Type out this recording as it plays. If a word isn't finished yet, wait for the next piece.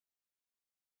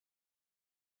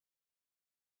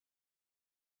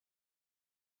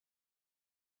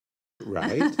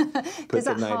Right. Because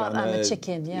at heart I'm a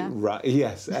chicken, yeah? Right,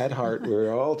 yes, at heart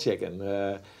we're all chicken.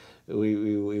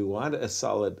 We want a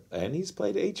solid, and he's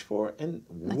played h4, and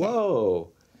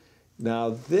whoa! Now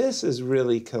this is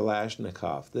really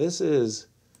Kalashnikov. This is...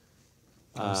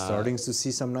 I'm starting to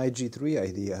see some knight g3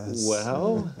 ideas.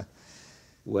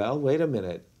 Well, wait a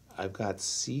minute. I've got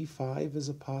c5 as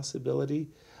a possibility.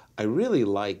 I really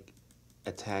like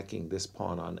attacking this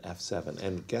pawn on f7,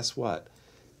 and guess what?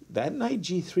 That knight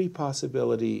g3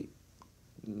 possibility,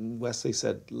 Wesley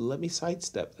said, let me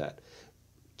sidestep that.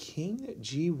 King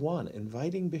g1,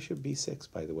 inviting bishop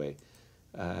b6, by the way,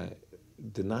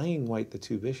 denying white the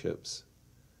two bishops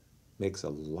makes a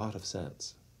lot of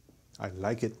sense. I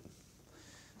like it.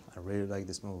 I really like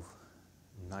this move.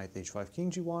 Knight h5,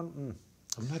 king g1.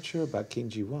 I'm not sure about king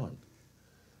g1.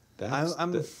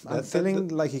 I'm feeling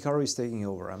like Hikaru is taking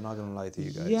over. I'm not going to lie to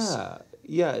you guys.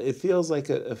 Yeah. It feels like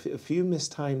a few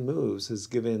mistimed moves has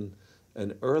given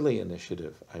an early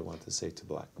initiative, I want to say, to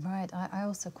black. Right. I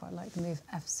also quite like the move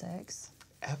f6.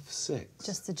 f6.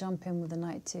 Just to jump in with the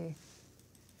knight to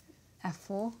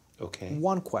f4. Okay.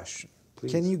 One question.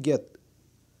 Please. Can you get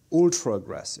ultra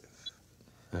aggressive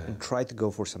and try to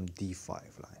go for some d5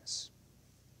 lines?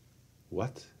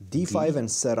 What? d5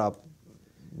 and set up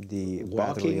the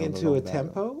walking into a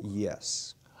tempo?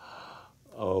 Yes.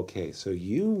 Okay, so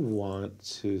you want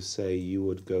to say you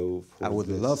would go for I would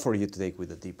this. love for you to take with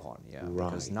the d-pawn, yeah. Right.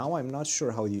 Because now I'm not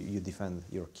sure how you defend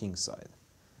your king side.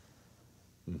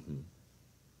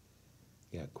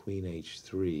 Yeah, queen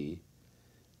h3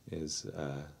 is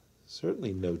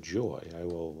certainly no joy. I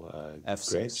will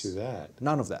grant you that.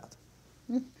 None of that.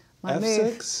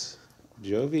 f6,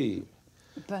 Jovi.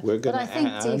 But I think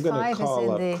I'm d5 going to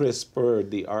call is in up Chris Bird,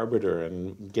 the arbiter,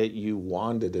 and get you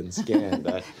wanded and scanned.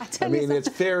 I mean, it's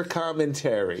fair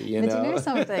commentary, you know. Do you know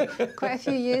something? Quite a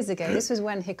few years ago, this was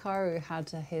when Hikaru had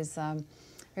his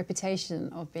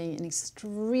reputation of being an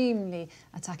extremely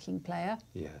attacking player.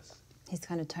 Yes. He's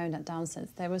kind of toned that down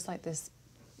since. There was like this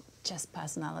chess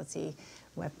personality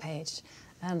webpage,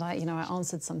 and I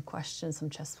answered some questions, some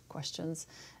chess questions,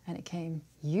 and it came,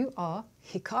 "You are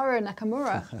Hikaru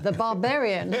Nakamura, the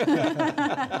barbarian."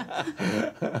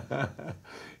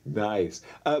 Nice.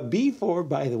 b4,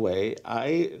 by the way,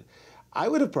 I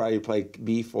would have probably played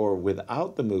b4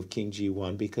 without the move king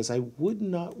g1 because I would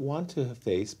not want to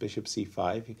face bishop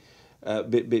c5,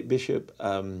 bishop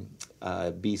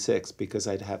b6 because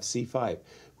I'd have c5.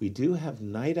 We do have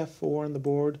knight f4 on the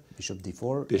board. Bishop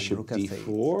d4, bishop and rook d4,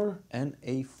 f8, and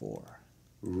a4.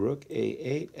 Rook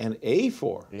a8 and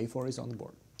a4. a4 is on the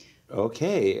board.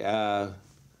 Okay.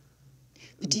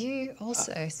 But do you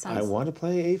also sense... I want to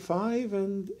play a5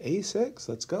 and a6.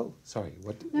 Let's go. Sorry,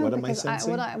 what am I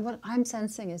sensing? What I'm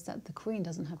sensing is that the queen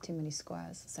doesn't have too many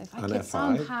squares. So if I could f5?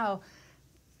 somehow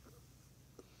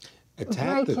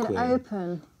attack the queen,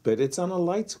 open. But it's on a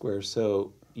light square,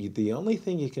 so the only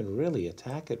thing you can really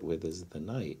attack it with is the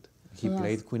knight. He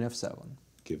played queen f7.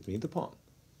 Give me the pawn.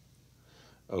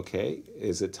 Okay,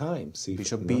 is it time?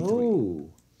 Bishop b3. No,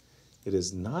 it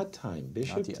is not time.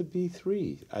 Bishop to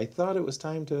b3. I thought it was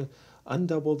time to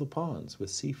undouble the pawns with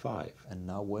c5. And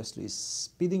now Wesley is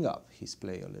speeding up his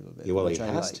play a little bit. Yeah, well, which he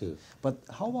has to. But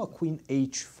how about queen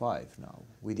h5 now,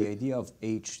 with the idea of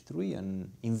h3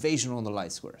 and invasion on the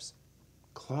light squares?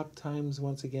 Clock times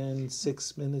once again,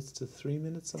 6 minutes to 3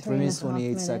 minutes. 3 minutes,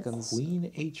 28 seconds.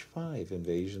 Queen h5,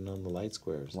 invasion on the light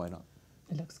squares. Why not?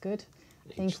 It looks good.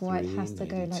 I think white has to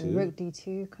go like rook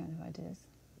d2 kind of ideas.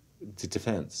 To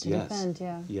defense, to yes. Defend,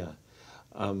 yeah.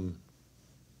 Yeah.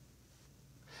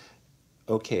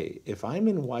 Okay, if I'm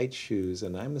in white shoes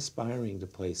and I'm aspiring to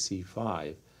play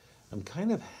c5, I'm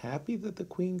kind of happy that the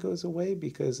queen goes away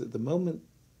because at the moment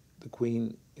the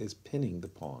queen is pinning the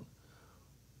pawn.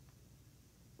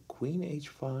 Queen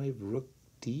h5, rook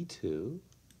d2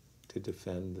 to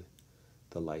defend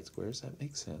the light squares. That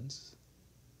makes sense.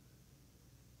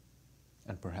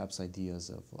 And perhaps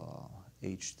ideas of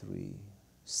h3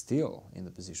 still in the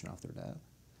position after that.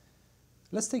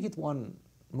 Let's take it one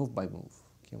move by move.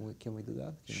 Can we do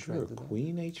that? Sure.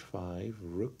 Queen h5,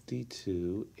 rook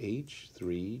d2,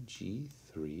 h3,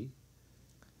 g3.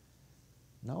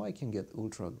 Now I can get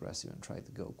ultra aggressive and try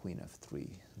to go queen f3.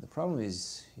 The problem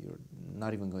is you're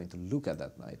not even going to look at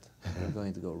that knight. You're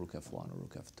going to go rook f1 or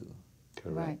rook f2.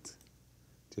 Correct. Right.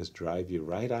 Just drive you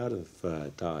right out of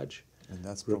dodge. And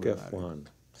that's rook f1.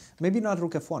 Maybe not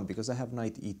rook f1 because I have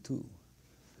knight e2.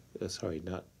 Sorry,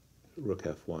 not rook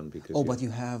f1 because. Oh, but you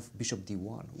have bishop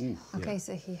d1. Ooh. Okay,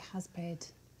 so he has played.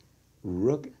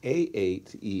 Rook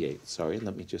a8, e8. Sorry,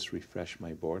 let me just refresh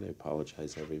my board. I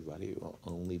apologize, everybody. It will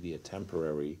only be a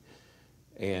temporary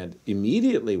And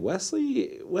immediately,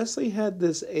 Wesley had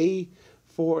this A4,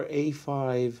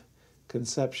 A5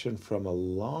 conception from a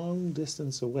long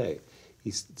distance away.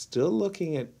 He's still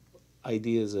looking at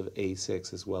ideas of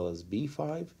A6 as well as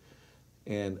B5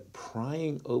 and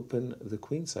prying open the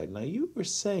queen side. Now, you were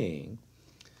saying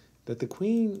that the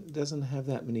queen doesn't have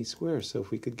that many squares, so if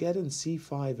we could get in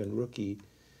C5 and rook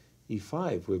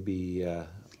E5 would be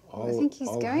all I think he's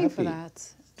all going happy. for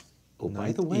that. Oh, by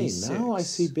Knight the way, now I E6.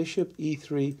 see bishop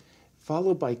E3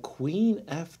 followed by queen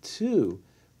F2.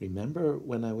 Remember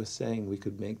when I was saying we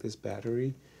could make this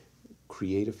battery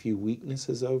create a few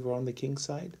weaknesses over on the king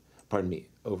side? Pardon me,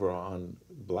 over on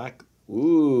black.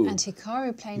 Ooh. And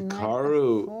Hikaru playing knight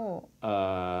Hikaru,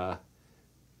 f4.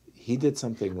 He did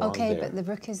something wrong Okay, there. but the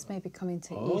rook is maybe coming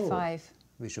to Oh. E5.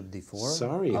 Bishop D4.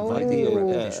 Sorry, Oh. might be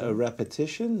Repetition. a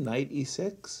repetition, knight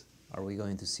E6. Are we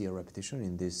going to see a repetition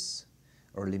in this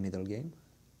early middle game?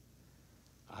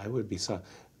 I would be sorry.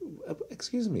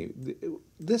 Excuse me,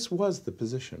 this was the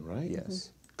position, right?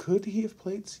 Yes. Could he have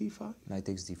played C5? Knight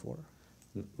takes D4.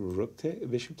 Rook take,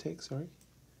 bishop take, sorry.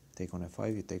 Take on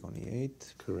F5, you take on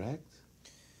E8. Correct.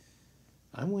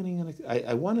 I'm winning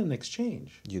I won an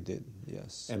exchange. You did,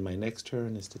 yes. And my next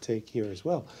turn is to take here as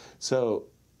well. So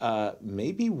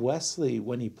maybe Wesley,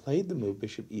 when he played the move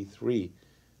bishop E3,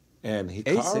 and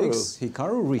Hikaru, A6.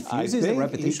 Hikaru I refuses the think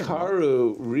repetition.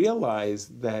 Hikaru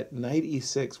realized that knight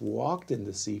E6 walked into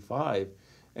C5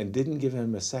 and didn't give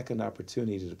him a second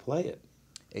opportunity to play it.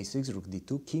 A6, rook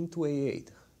D2, king to A8.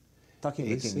 Tucking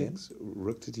the king in. A6,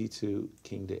 rook to D2,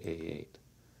 king to A8.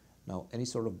 Now, any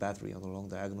sort of battery on the long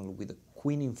diagonal with a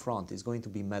queen in front is going to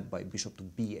be met by bishop to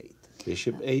B8.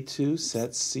 Bishop A2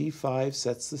 sets C5,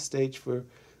 sets the stage for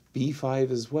B5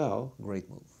 as well. Great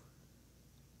move.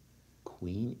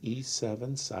 Queen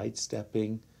E7,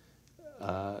 sidestepping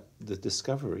the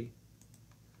discovery.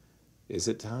 Is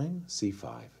it time?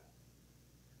 C5.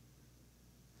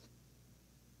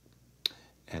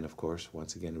 And of course,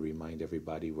 once again, to remind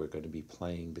everybody, we're going to be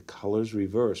playing the colors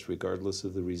reversed regardless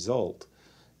of the result,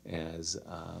 as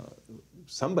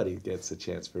somebody gets a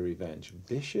chance for revenge.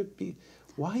 Bishop B.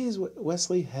 Why is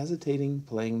Wesley hesitating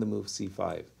playing the move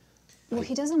C5? Well,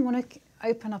 he doesn't want to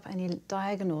open up any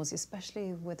diagonals,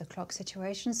 especially with the clock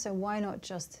situation. So why not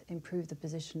just improve the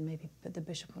position? Maybe put the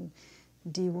bishop on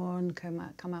D1,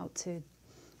 come out to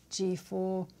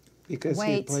G4. Because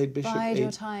he had Wait, played bishop bide your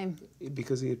A8. time.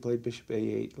 Because he had played bishop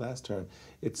A8 last turn.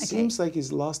 It seems like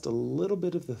he's lost a little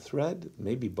bit of the thread.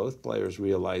 Maybe both players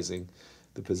realizing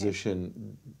the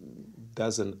position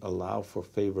doesn't allow for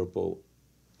favorable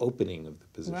opening of the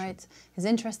position. Right. It's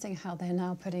interesting how they're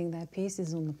now putting their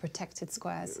pieces on the protected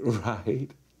squares. Right.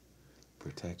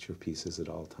 Protect your pieces at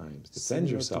all times. Defend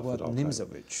Similar yourself to what at all times.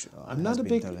 Nimzowitsch I'm not has a been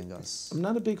big. telling us. I'm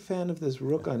not a big fan of this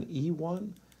rook on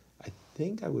E1. I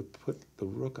think I would put the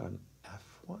rook on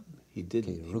F1. He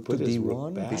didn't. Okay, He rook to put his rook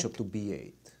D1, back. bishop to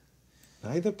B8.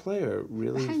 Neither player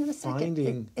really Hang on a second.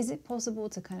 finding. Is it possible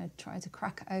to kind of try to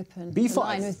crack open B5. the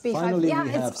line with B5? Finally, yeah, we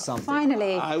it's have something.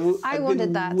 finally. I I've wanted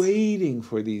been that. waiting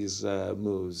for these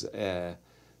moves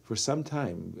for some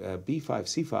time. B5,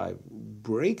 C5,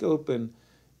 break open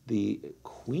the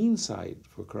queen side,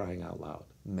 for crying out loud.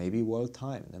 Maybe well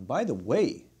timed. And by the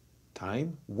way,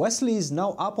 Time? Wesley is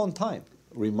now up on time.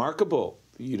 Remarkable.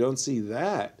 You don't see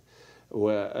that.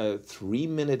 Well, a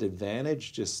 3-minute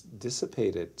advantage just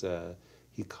dissipated.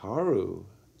 Hikaru.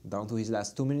 Down to his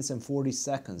last 2 minutes and 40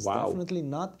 seconds. Wow. Definitely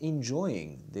not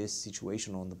enjoying this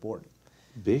situation on the board.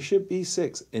 Bishop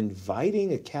B6,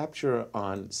 inviting a capture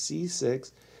on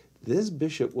C6. This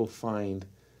bishop will find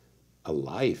a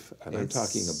life, and I'm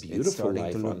talking a beautiful it's starting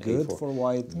life to look on good A4. for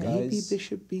white, Maybe guys.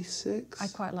 bishop B6. I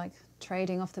quite like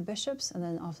trading off the bishops, and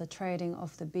then after trading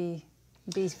off the B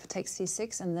takes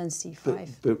C6, and then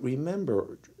C5. But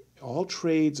remember, all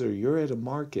trades are you're at a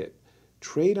market.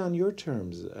 Trade on your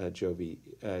terms, Jovi.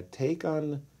 Take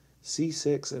on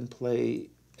C6 and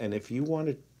play. And if you want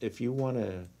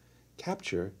to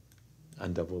capture,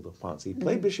 undouble the pawn. So he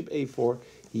played bishop A4.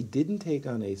 He didn't take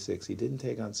on A6. He didn't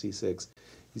take on C6.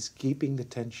 He's keeping the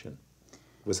tension.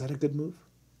 Was that a good move?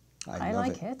 I love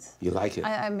like it. You like it?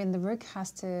 I mean, the rook has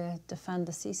to defend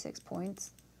the C6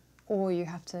 points, or you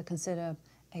have to consider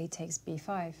A takes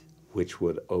B5. Which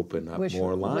would open up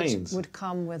more lines. Which would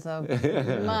come with a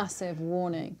massive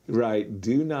warning. Right.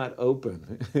 Do not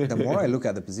open. The more I look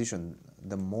at the position,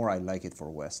 the more I like it for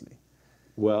Wesley.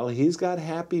 Well, he's got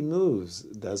happy moves,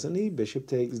 doesn't he? Bishop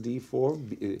takes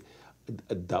D4,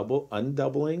 a double,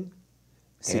 undoubling.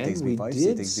 C And takes we B5, C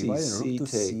did takes see B5, and C rook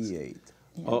to takes. C8.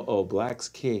 Yeah. Uh-oh, Black's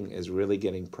king is really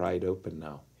getting pried open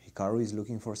now. Hikaru is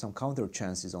looking for some counter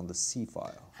chances on the C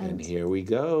file. And here we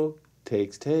go.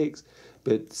 Takes, takes.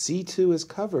 But c2 is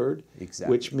covered,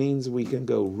 Exactly. which means we can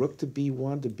go rook to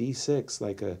b1 to b6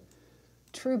 like a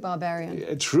True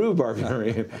barbarian. true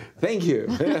barbarian. Thank you.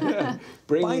 By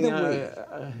Bringing the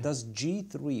way, does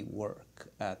g3 work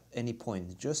at any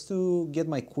point, just to get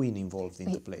my queen involved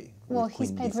into play? Well, with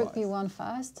he's queen played rook d5? b1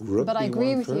 first, Rook but I b1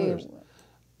 agree with first. you.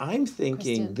 I'm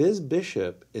thinking Christian. this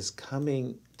bishop is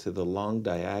coming to the long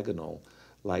diagonal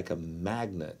like a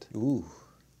magnet, Ooh,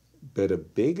 but a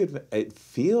big. It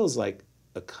feels like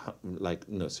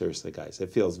no, seriously, guys, it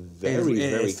feels very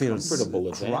it feels comfortable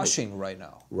advantage. crushing right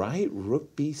now. Right,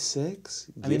 rook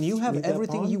b6. I mean, you gift have me that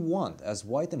everything pawn. you want, as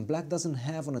white and black doesn't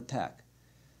have on attack.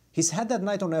 He's had that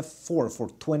knight on f4 for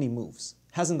 20 moves.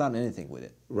 Hasn't done anything with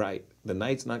it. Right, the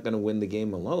knight's not going to win the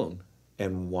game alone.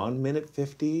 And 1 minute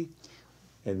 50,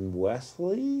 and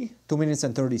Wesley. 2 minutes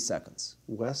and 30 seconds.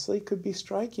 Wesley could be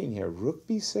striking here. Rook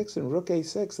b6 and rook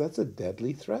a6. That's a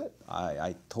deadly threat.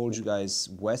 I told you guys,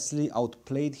 Wesley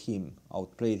outplayed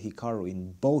Hikaru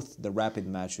in both the rapid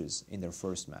matches in their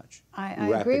first match. I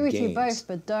Rapid agree with games. you both,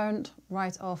 but don't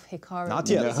write off Hikaru. Not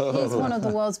yet. Because he's one of the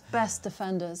world's best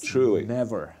defenders. Truly.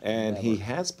 Never. And never. he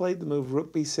has played the move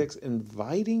rook b6,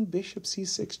 inviting bishop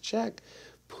c6 check,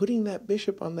 putting that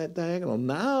bishop on that diagonal.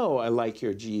 Now I like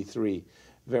your g3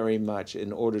 very much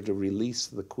in order to release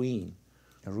the queen.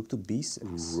 A rook to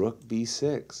b6. Rook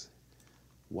b6.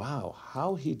 Wow,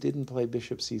 how he didn't play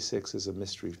bishop c6 is a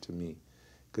mystery to me.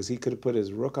 Because he could have put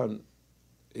his rook on,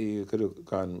 he could have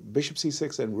gone bishop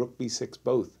c6 and rook b6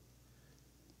 both.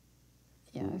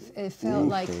 Yeah, it felt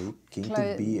like Okay, king to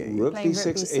clo- b8. Rook playing b6,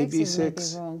 rook b6 is maybe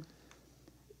ab6. wrong.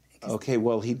 Okay,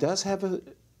 well, he does have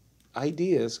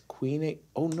ideas. Queen 8.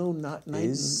 Oh, no, not knight.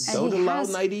 Is- And Don't he allow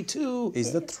has- knight e2.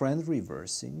 Is the trend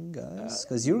reversing, guys?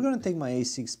 Because you're going to take my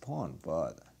a6 pawn,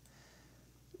 but...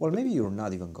 Well, maybe you're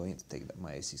not even going to take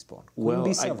my a6 pawn. Queen Well,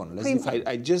 b7. Let's Queen- defend.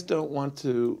 I just don't want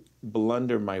to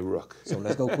blunder my rook. So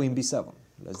let's go queen b7.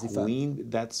 Let's defend. Queen,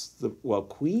 that's the, well,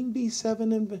 queen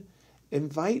b7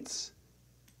 invites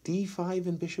d5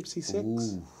 and bishop c6.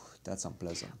 Ooh, that's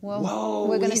unpleasant. Well, Whoa,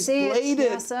 we're going to he's see played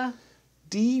it, it. Yasser.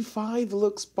 d5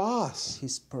 looks boss.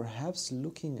 He's perhaps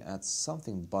looking at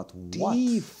something, but what?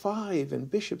 d5 and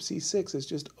bishop c6 is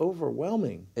just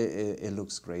overwhelming. It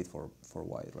looks great for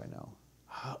white right now.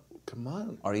 How, come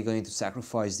on. Are you going to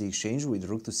sacrifice the exchange with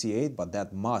rook to c8? But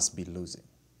that must be losing.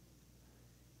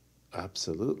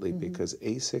 Absolutely, because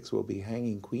a6 will be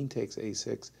hanging, queen takes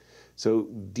a6. So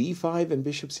d5 and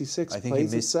bishop c6 I think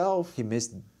plays itself. He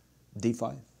missed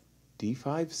d5.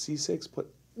 d5, c6, play.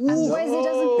 And Wesley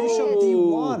doesn't pick Bishop it.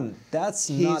 d1. That's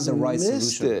not He's the right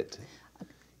missed solution. it.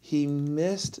 He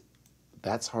missed,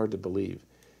 that's hard to believe.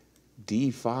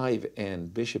 d5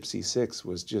 and bishop c6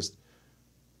 was just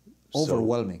so-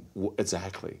 Overwhelming.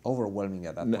 Exactly. Overwhelming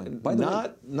at that point. By the way,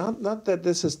 Not that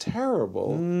this is terrible.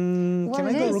 Well, can I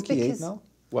it go is rook e8 because- now?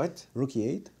 What? Rook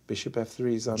e8, Bishop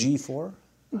f3 is on g4.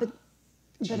 But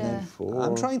g4.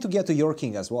 I'm trying to get to your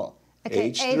king as well.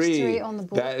 okay, h3 on the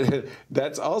board.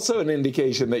 That's also an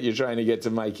indication that you're trying to get to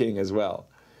my king as well.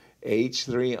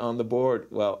 h3 on the board.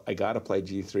 Well, I got to play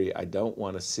g3. I don't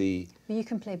want to see. You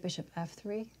can play bishop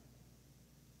f3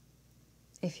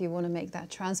 if you want to make that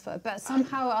transfer. But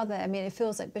somehow or other, I mean, it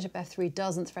feels like bishop f3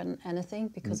 doesn't threaten anything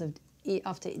because of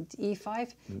after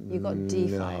e5, you got d5.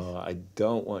 No, I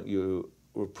don't want you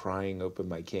prying open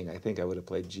my king. I think I would have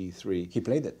played g3 He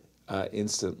played it.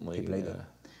 instantly. He played it.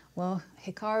 Well,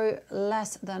 Hikaru,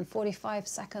 less than 45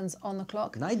 seconds on the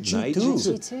clock. Knight g2. Knight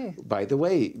G2. By the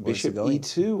way, Where's he bishop going?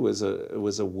 e2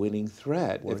 was a winning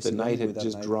threat Where's if the he knight going had with that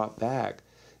just knight? dropped back.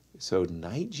 So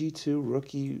knight g2,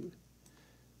 rook e.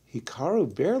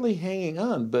 Hikaru barely hanging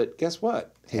on, but guess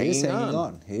what? He is hanging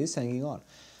on. He is hanging on.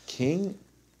 King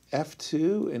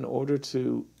f2 in order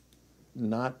to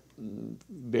not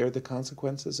bear the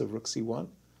consequences of rook c1.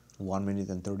 1 minute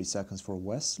and 30 seconds for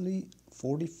Wesley,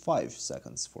 45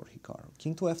 seconds for Hikaru.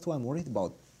 King to f2, I'm worried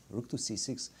about rook to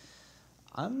c6.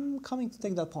 I'm coming to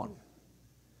take that pawn.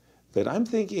 But I'm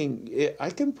thinking I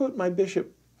can put my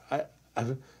bishop.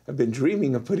 I've been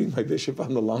dreaming of putting my bishop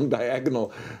on the long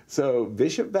diagonal. So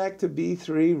bishop back to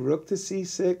b3, rook to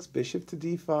c6, bishop to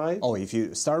d5. Oh, if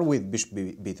you start with bishop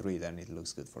b3, then it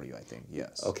looks good for you, I think.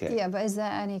 Yes. Okay. Yeah, but is there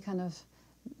any kind of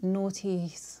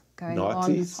naughties going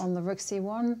Naughties? on the rook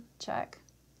c1 check?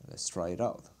 Let's try it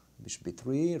out. Bishop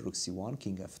b3, rook c1,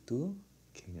 king f2.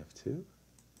 King f2.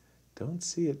 Don't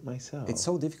see it myself. It's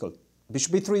so difficult.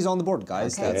 Bishop b3 is on the board,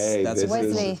 guys. Okay. Hey, That's this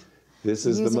Wesley. This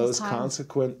is the using his most time.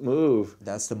 consequent move.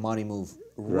 That's the money move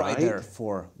right Right? there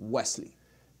for Wesley.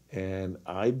 And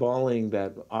eyeballing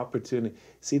that opportunity.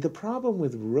 See, the problem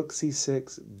with rook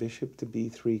c6, bishop to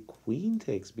b3, queen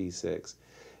takes b6,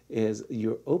 is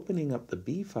you're opening up the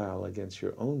b file against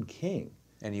your own king.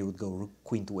 And you would go rook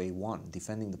queen to a1,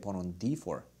 defending the pawn on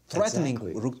d4, threatening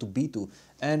Exactly. rook to b2,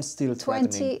 and still 20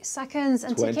 threatening. seconds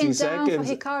and 20 ticking down for seconds,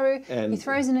 Hikaru. and He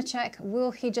throws in a check.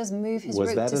 Will he just move his Was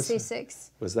rook that to a-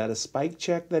 c6? Was that a spike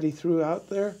check that he threw out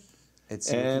there? It's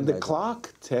And looking the like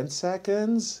clock, 10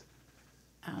 seconds.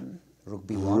 rook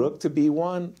b1. Rook to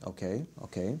b1. Okay,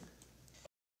 okay.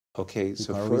 Okay,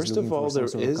 so Hikaru is first looking of for all, some there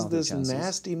sort of is counter this chances.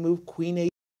 nasty move, queen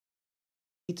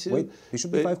a2. Wait,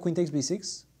 bishop but b5, queen takes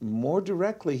b6? more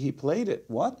directly, he played it,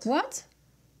 What? What?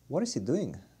 What is he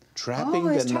doing? trapping Oh,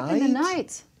 he's the trapping knight. the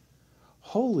knight.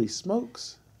 Holy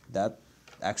smokes. That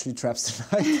actually traps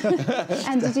the knight.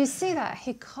 And did you see that?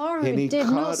 Hikaru And he did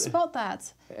caught not it. spot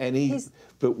that. And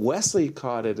but Wesley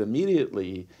caught it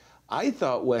immediately. I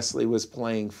thought Wesley was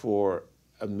playing for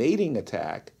a mating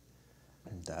attack.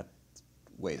 That,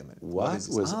 wait a minute. What is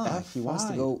this? was He wants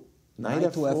to F5? go Knight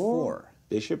knight to f4.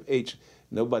 Bishop H.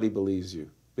 Nobody believes you.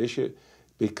 Bishop,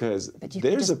 because But you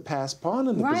could there's a just- passed pawn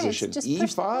in the Right, position. just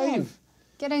push the pawn. E5.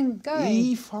 Get him going.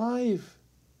 E5.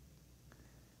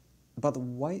 But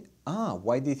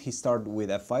why did he start with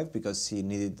f5? Because he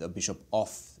needed a bishop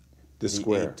off The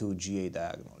square. a2 ga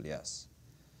diagonal, yes.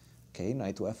 Okay,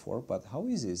 knight to f4, but how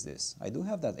easy is this? I do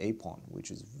have that a pawn, which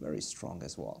is very strong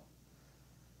as well.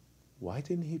 Why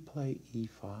didn't he play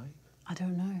E5? I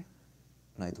don't know.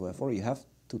 Knight to f4, you have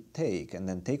to take, and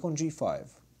then take on g5.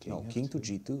 King No, king to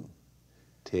F2. g2.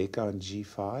 Take on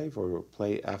G5 or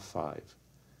play F5?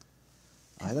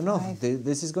 I don't know. F5.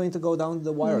 This is going to go down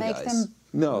the wire, Make guys. them,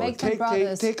 No, make them take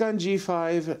brothers. on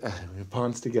G5.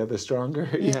 Pawns together stronger.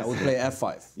 I would play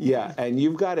f5. Yeah, and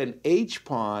you've got an H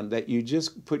pawn that you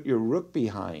just put your rook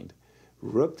behind.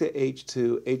 Rook to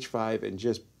H2, H5, and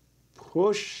just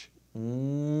push.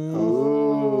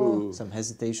 Ooh. Some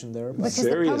hesitation there, but Because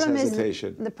Serious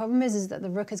hesitation. the problem is that the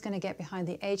rook is going to get behind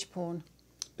the H pawn,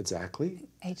 Exactly.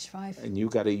 H5. And you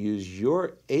got to use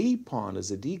your A pawn as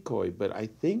a decoy, but I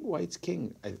think White's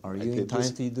king. are you in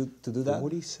time to do that?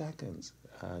 40 seconds.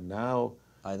 Now,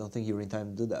 I don't think you're in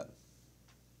time to do that.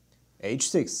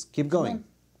 H6, keep going.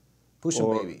 Push him,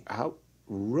 or baby. how,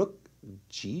 rook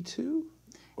G2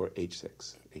 or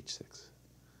H6? H6.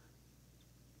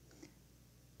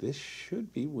 This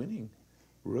should be winning.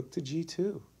 Rook to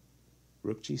G2.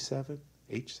 Rook G7,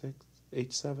 H6,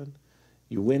 H7.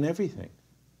 You win everything.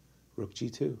 Rook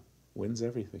G2 wins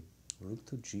everything. Rook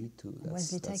to G2. Wesley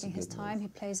that's a taking his good time. move.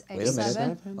 He plays Wait a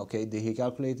minute. H7. Okay, did he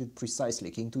calculate it precisely?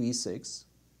 King to E6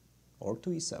 or to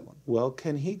E7? Well,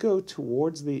 can he go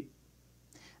towards the...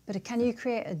 But can you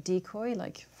create a decoy,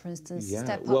 like, for instance, Yeah,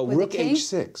 step well, up with rook the king?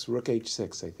 H6. Rook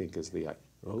H6, I think, is the...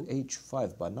 Rook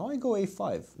H5, but now I go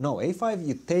A5. No, A5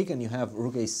 you take and you have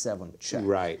Rook A7 check.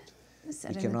 Right,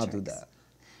 Set You in the cannot do tricks. that.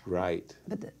 right.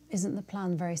 But isn't the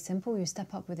plan very simple? You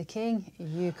step up with the king,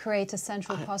 you create a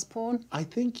central pass pawn. I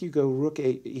think you go rook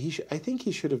I think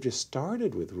he should have just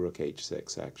started with rook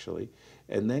H6, actually,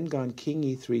 and then gone king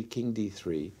E3, king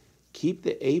D3, keep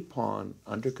the A pawn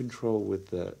under control with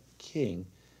the king,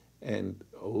 and,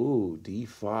 oh,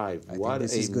 D5. I What think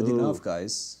this a is good move. enough,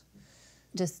 guys.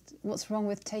 Just what's wrong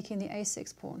with taking the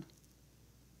A6 pawn?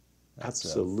 That's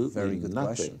Absolutely a very good nothing.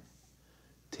 question.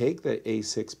 Take the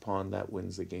A6 pawn, that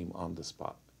wins the game on the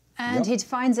spot. And Yep. he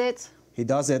finds it. He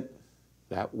does it.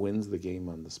 That wins the game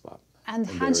on the spot. And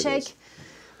there it handshake. is.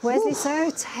 Wesley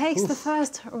So takes the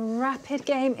first rapid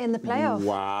game in the playoff.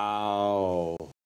 Wow.